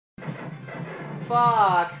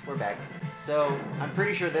Fuck! We're back. So, I'm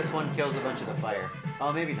pretty sure this one kills a bunch of the fire.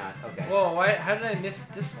 Oh, maybe not. Okay. Whoa, why? How did I miss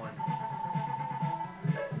this one?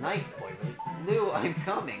 Knife boy, really? Lou, I'm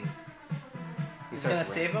coming. He's gonna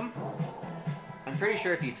save him? I'm pretty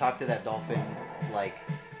sure if you talk to that dolphin, like,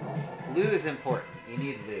 Lou is important. You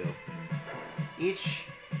need Lou. Each,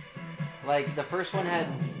 like, the first one had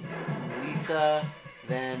Lisa,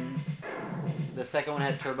 then the second one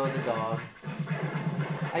had Turbo the dog.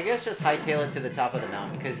 I guess just hightail it to the top of the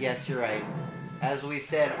mountain, because yes, you're right. As we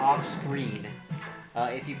said off screen,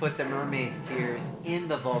 if you put the mermaid's tears in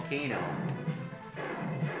the volcano,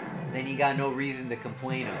 then you got no reason to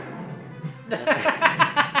complain of.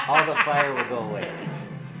 All the fire will go away.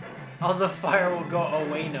 All the fire will go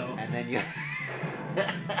away, no. And then you...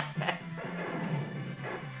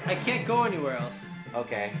 I can't go anywhere else.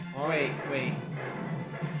 Okay. Well, Wait.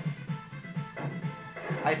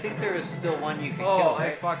 I think there is still one you can kill, Oh, right?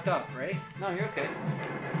 I fucked up, right? No, you're okay.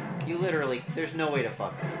 You literally... There's no way to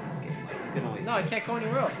fuck up in this game. Like, you can always... No, I can't go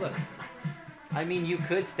anywhere else, look. I mean, you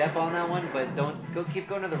could step on that one, but don't... Keep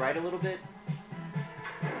going to the right a little bit.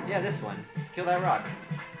 Yeah, this one. Kill that rock.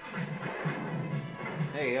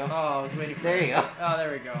 There you go. Oh, I was waiting for There you go. Oh,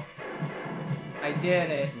 there we go. I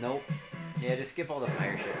did it. Nope. Yeah, just skip all the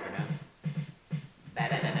fire shit for now.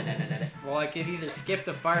 Well, I could either skip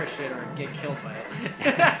the fire shit or get killed by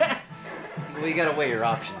it. Well, you gotta weigh your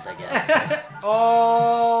options, I guess.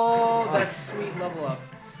 Oh, that's sweet level up.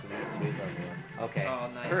 Sweet level. Okay. Oh,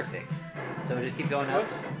 nice. Perfect. So just keep going up.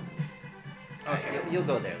 Whoops. Alright, Okay. you'll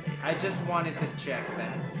go there later. I just wanted to check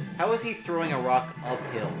that. How is he throwing a rock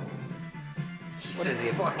uphill? He's What a is he,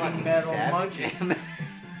 a fucking metal savage? monkey.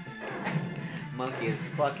 Monkey is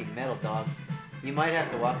fucking metal, dog. You might have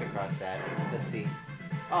to walk across that. Let's see.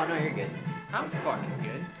 Oh, no, you're good. I'm fucking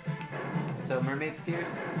good. So, mermaid's tears?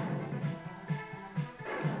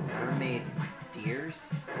 Mermaid's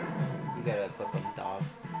tears? You gotta equip them, dog.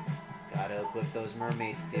 Gotta equip those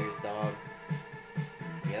mermaid's tears, dog.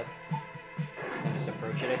 Yep. And just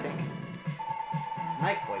approach it, I think.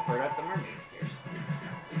 Knife boy, put out the mermaid's tears.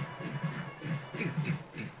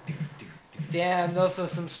 Damn, those are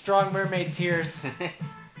some strong mermaid tears.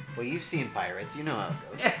 Well, you've seen pirates. You know how it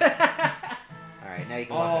goes. Alright, now you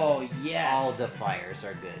can walk Oh, up. yes. All the fires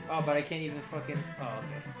are good. Oh, but I can't even fucking... Oh,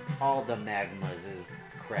 okay. All the magmas is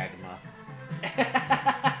cragma.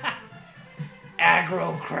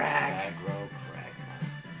 Aggro crag. Aggro cragma.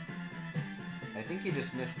 I think you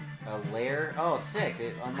just missed a layer. Oh, sick.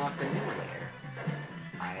 It unlocked a new layer.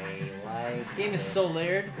 I like This game is it. so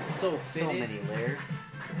layered, so fitted. So many layers.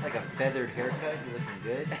 Like a feathered haircut. You looking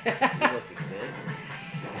good. You looking good.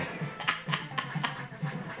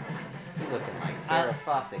 You looking like Farrah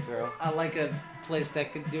Fawcett, girl. I like a place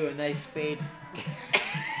that can do a nice fade.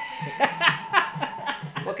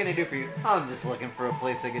 What can I do for you? I'm just looking for a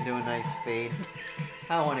place that can do a nice fade.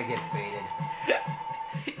 I want to get faded.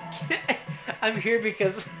 I'm here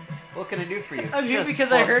because... What can I do for you? I'm here Just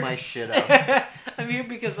because I fuck heard... my shit up. I'm here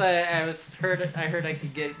because I heard I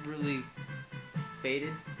could get really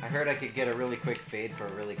faded. I heard I could get a really quick fade for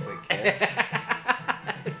a really quick kiss.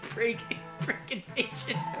 Prank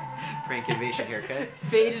invasion. Prank invasion haircut.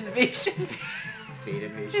 Fade invasion. Fade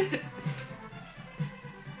invasion.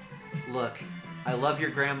 Look, I love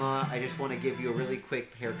your grandma. I just want to give you a really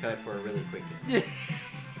quick haircut for a really quick kiss.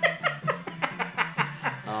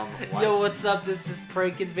 What? Yo, what's up? This is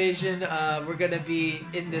Prank Invasion. We're gonna be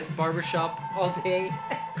in this barbershop all day.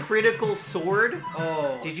 Critical sword?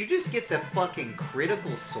 Oh. Did you just get the fucking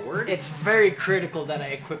critical sword? It's very critical that I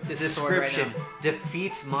equip this sword right Description: now.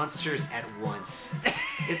 defeats monsters at once.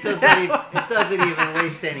 It doesn't even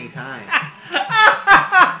waste any time.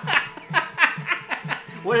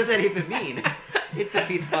 What does that even mean? It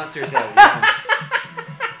defeats monsters at once.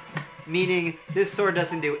 Meaning, this sword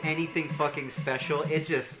doesn't do anything fucking special. It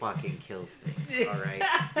just fucking kills things. All right,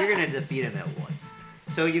 you're gonna defeat him at once.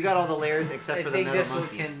 So you got all the layers except for the metal this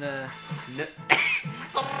monkeys. one can. No.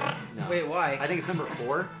 No. Wait, why? I think it's number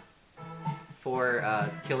 4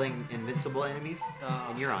 for killing invincible enemies. Oh.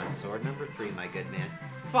 And you're on sword number 3, my good man.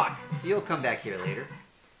 Fuck. So you'll come back here later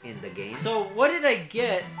in the game. So what did I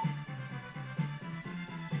get?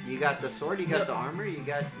 You got the sword, you got No. the armor, you didn't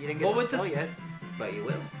get What the with spell this- yet, but you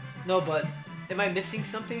will. No, but am I missing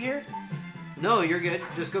something here? No, you're good.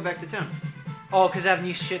 Just go back to town. Oh, because I have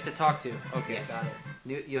new shit to talk to. Okay, Yes. got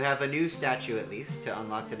it. You have a new statue at least to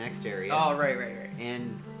unlock the next area. Oh, right.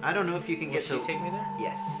 And I don't know if you can Will get she to... take me there?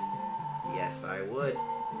 Yes. Yes, I would.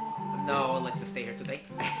 No, I'd like to stay here today.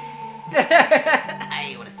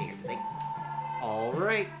 I want to stay here today.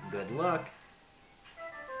 Alright, good luck.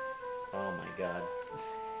 Oh my god.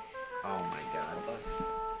 Oh my god.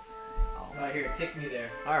 Oh my Alright, here, take me there.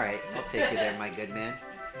 Alright, I'll take you there, my good man.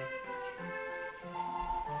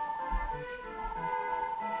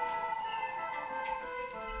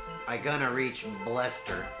 I gonna reach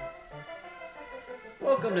Blester.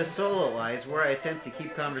 Welcome to Solo Eyes, where I attempt to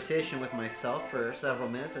keep conversation with myself for several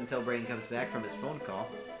minutes until Brain comes back from his phone call.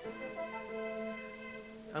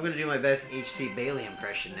 I'm gonna do my best H.C. Bailey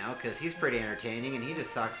impression now, because he's pretty entertaining and he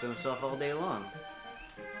just talks to himself all day long.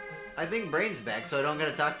 I think Brain's back, so I don't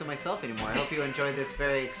gotta talk to myself anymore. I hope you enjoyed this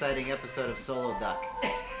very exciting episode of Solo Duck.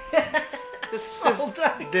 Solo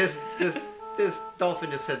Duck! This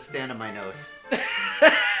dolphin just said, stand on my nose.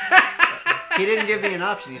 He didn't give me an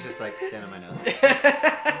option, he's just like, stand on my nose.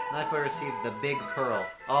 Knife received the Big Pearl.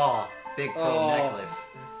 Oh, Big Pearl necklace.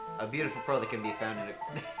 A beautiful pearl that can be found in a...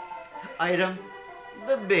 Item,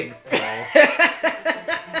 the Big Pearl.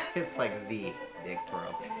 It's like the Big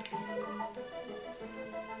Pearl.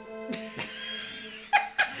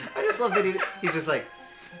 I just love that he's just like,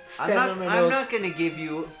 I'm not gonna give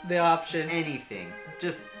you the option. anything.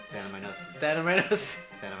 Just stand on my nose. Stand on my nose.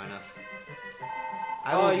 Stand on my nose.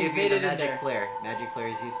 I will give you the made it in Magic there. Flare. Magic Flare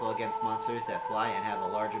is useful against monsters that fly and have a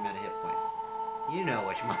large amount of hit points. You know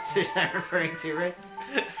which monsters I'm referring to, right?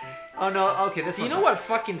 Oh no, okay, this Do you one's know what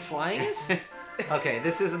fucking flying is? Okay,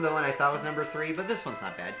 this isn't the one I thought was number 3, but this one's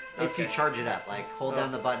not bad. It's you Okay. charge it up, like hold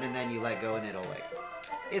down the button and then you let go and it'll like...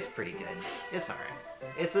 It's pretty good. It's alright.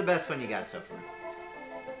 It's the best one you got so far.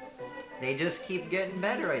 They just keep getting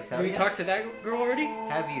better, I tell Have you. we talked to that girl already?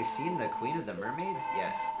 Have you seen the Queen of the Mermaids?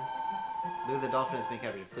 Yes. Lou the Dolphin has been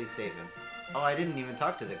captured. Please save him. Oh, I didn't even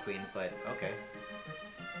talk to the Queen, but okay.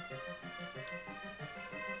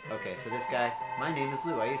 Okay, so this guy... My name is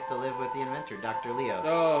Lou. I used to live with the inventor, Dr. Leo.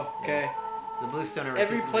 Oh, okay. The Bluestone...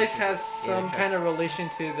 Every place has some kind of relation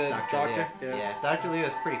to the doctor. Leo. Yeah, Dr. Leo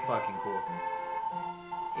is pretty fucking cool.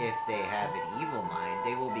 If they have an evil mind,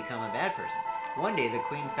 they will become a bad person. One day, the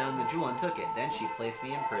Queen found the jewel and took it. Then she placed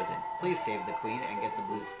me in prison. Please save the Queen and get the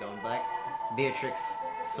blue stone back. Beatrix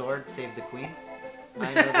sword, save the Queen.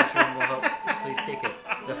 I know the tune will help. Please take it.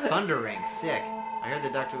 The Thunder Ring, sick. I heard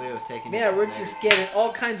that Dr. Leo was taking it. Yeah, we're just getting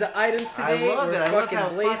all kinds of items today. I love we're it. I love how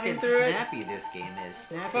blazing fucking through it. snappy this game is.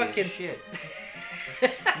 Snappy Fucking- as shit.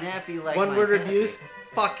 Snappy like One my word coffee. reviews.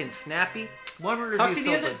 Fucking snappy. One word Talk reviews.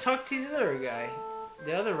 to the so other. good. Talk to the other guy.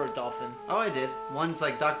 The other dolphin. Oh, I did. One's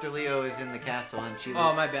like Dr. Leo is in the castle and she...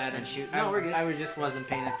 Oh, my bad. And shoot. I, No, we're good. I wasn't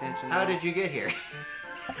paying attention. How did you get here?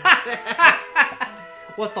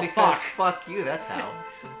 What the Because fuck? fuck you, that's how.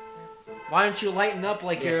 Why don't you lighten up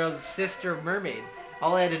like your sister mermaid?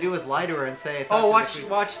 All I had to do was lie to her and say... I talked Oh, to the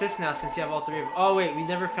Queen. watch this now since you have all 3 of them. Oh wait, we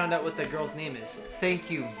never found out what the girl's name is. Thank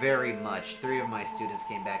you very much. 3 of my students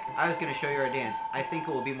came back. I was going to show you our dance. I think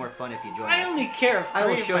it will be more fun if you join I us. only care if 3 I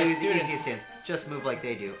will of show my you the students. easiest dance. Just move like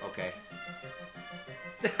they do. Okay.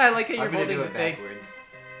 I like how you're I'm going to holding do the it thing. backwards.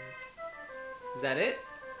 Is that it?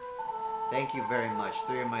 Thank you very much.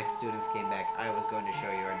 3 of my students came back. I was going to show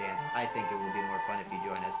you our dance. I think it will be more fun if you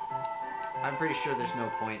join us. I'm pretty sure there's no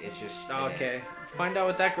point. It's just... it Okay. is. Find out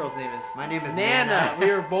what that girl's name is. My name is Nana. We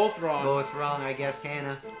were both wrong. Both wrong, I guess,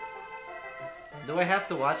 Hannah. Do I have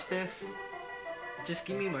to watch this? Just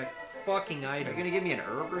give me my fucking Are you item. gonna give me an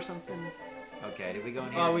herb or something? Okay, did we go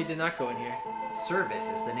in here? Oh, we did not go in here. Service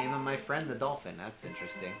is the name of my friend the dolphin. That's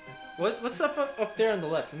interesting. What's up there on the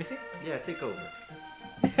left? Let me see. Yeah, take over.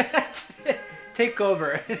 Take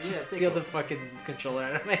over. Just take steal over. the fucking controller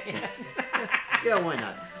out of my hand. Yeah, why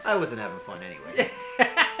not? I wasn't having fun anyway.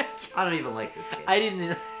 I don't even like this game. I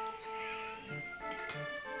didn't.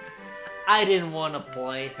 I didn't want to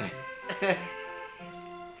play.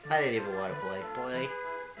 I didn't even want to play. Play.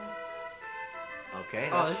 Okay.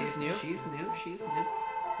 Oh, that's- this is new? She's new. She's new.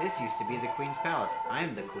 This used to be the Queen's Palace.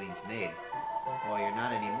 I'm the Queen's maid. Well, you're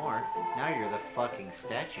not anymore. Now you're the fucking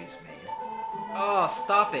statue's maid. Oh,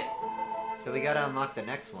 stop it. So we gotta unlock the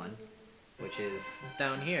next one, which is...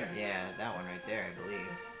 Down here. Yeah, that one right there, I believe.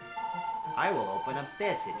 I will open a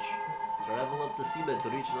passage. Travel up the seabed to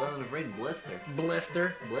reach the island of rain. Blister.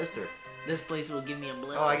 Blister. Blister. This place will give me a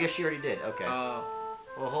blister. Oh, I guess she already did. Okay. Oh.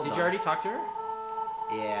 Well, hold on. Did you already talk to her?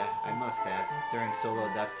 Yeah, I must have. During solo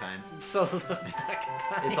duck time. So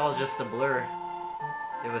It's all just a blur.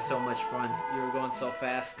 It was so much fun. You were going so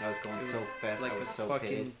fast. I was going It so fast. Like I was the so fucking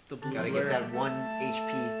paid. the blue Gotta blur. get that 1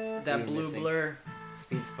 HP. That you're blue missing. blur.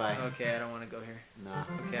 Speed spy. Okay, I don't want to go here. Nah.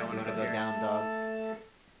 Okay, I You want to wanna go go here. down, dog?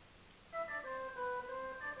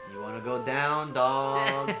 You wanna go down,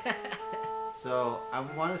 dog? So, I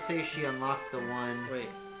want to say she unlocked the one... Wait.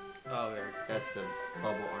 Oh, weird. That's the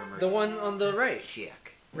bubble armor. The one on the right,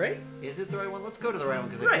 Check. right? Is it the right one? Let's go to the right one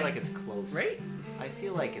because I Right. feel like it's close. Right? I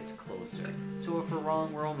feel like it's closer. So if we're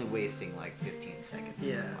wrong, we're only wasting like 15 seconds of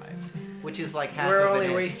Yeah. our lives. which is like half We're of only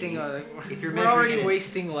an wasting. SG. If you're we're measuring already it in-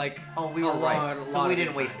 wasting like. Oh, we were a right. lot So of we your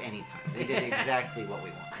didn't waste time. any time. We did exactly what we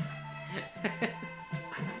wanted.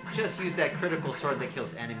 Just use that critical sword that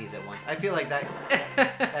kills enemies at once. I feel like that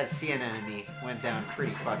that CN enemy went down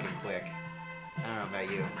pretty fucking quick. I don't know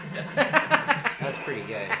about you. That's pretty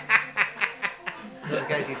good. Those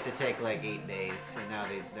guys used to take like 8 days, and now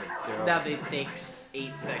they're Now over. they take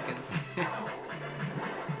 8 seconds.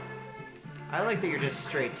 I like that you're just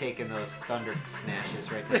straight taking those thunder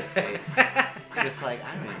smashes right to the face. You're just like,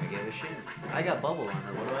 I don't even give a shit. I got bubble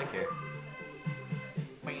armor, what do I care?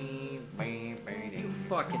 You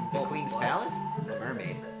fucking The bubble Queen's butt. Palace? The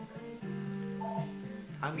mermaid.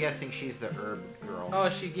 I'm guessing she's the herb girl. Oh,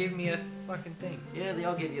 she gave me a fucking thing. Yeah, they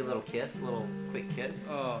all give you a little kiss, a little quick kiss.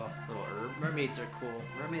 Oh, Little herb. mermaids are cool.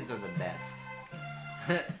 Mermaids are the best.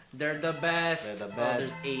 They're the best. They're the Oh,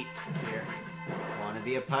 best. there's 8 here. Want to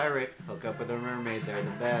be a pirate? Hook up with a mermaid, they're the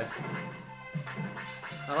best.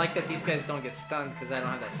 I like that these guys don't get stunned because I don't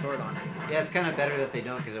have that sword on me. Yeah, it's kind of better that they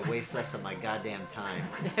don't because it wastes less of my goddamn time.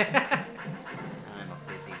 I'm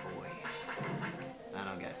a busy boy. I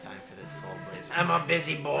don't got time for this Soul Blazer. I'm a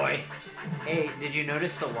busy boy. Hey, did you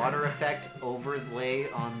notice the water effect overlay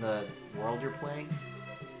on the world you're playing?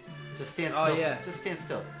 Just stand Oh, still. yeah. Just stand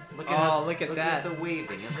still. Look Oh, how, look at Look that. at the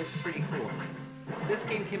waving. It looks pretty cool. This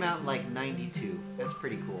game came out in like '92. That's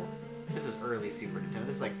pretty cool. This is early Super Nintendo.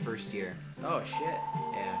 This is like first year. Oh shit.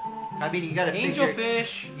 Yeah. I mean, you gotta Angel figure.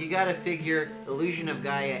 fish. You gotta figure Illusion of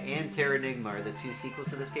Gaia and Terranigma are the two sequels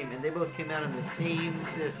to this game, and they both came out in the same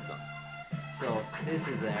system. So this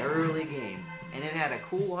is an early game, and it had a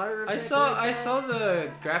cool water effect. I saw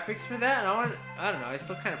the graphics for that, and I don't know. I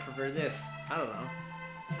still kind of prefer this. I don't know.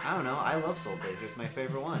 I don't know. I love Soul Blazer. It's my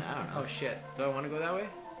favorite one. I don't know. Oh shit. Do I want to go that way?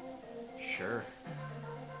 Sure.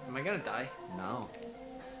 Am I gonna die? No.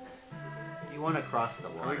 You want to cross the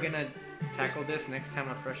water? Are we gonna tackle this next time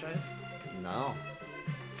on Fresh Eyes? No.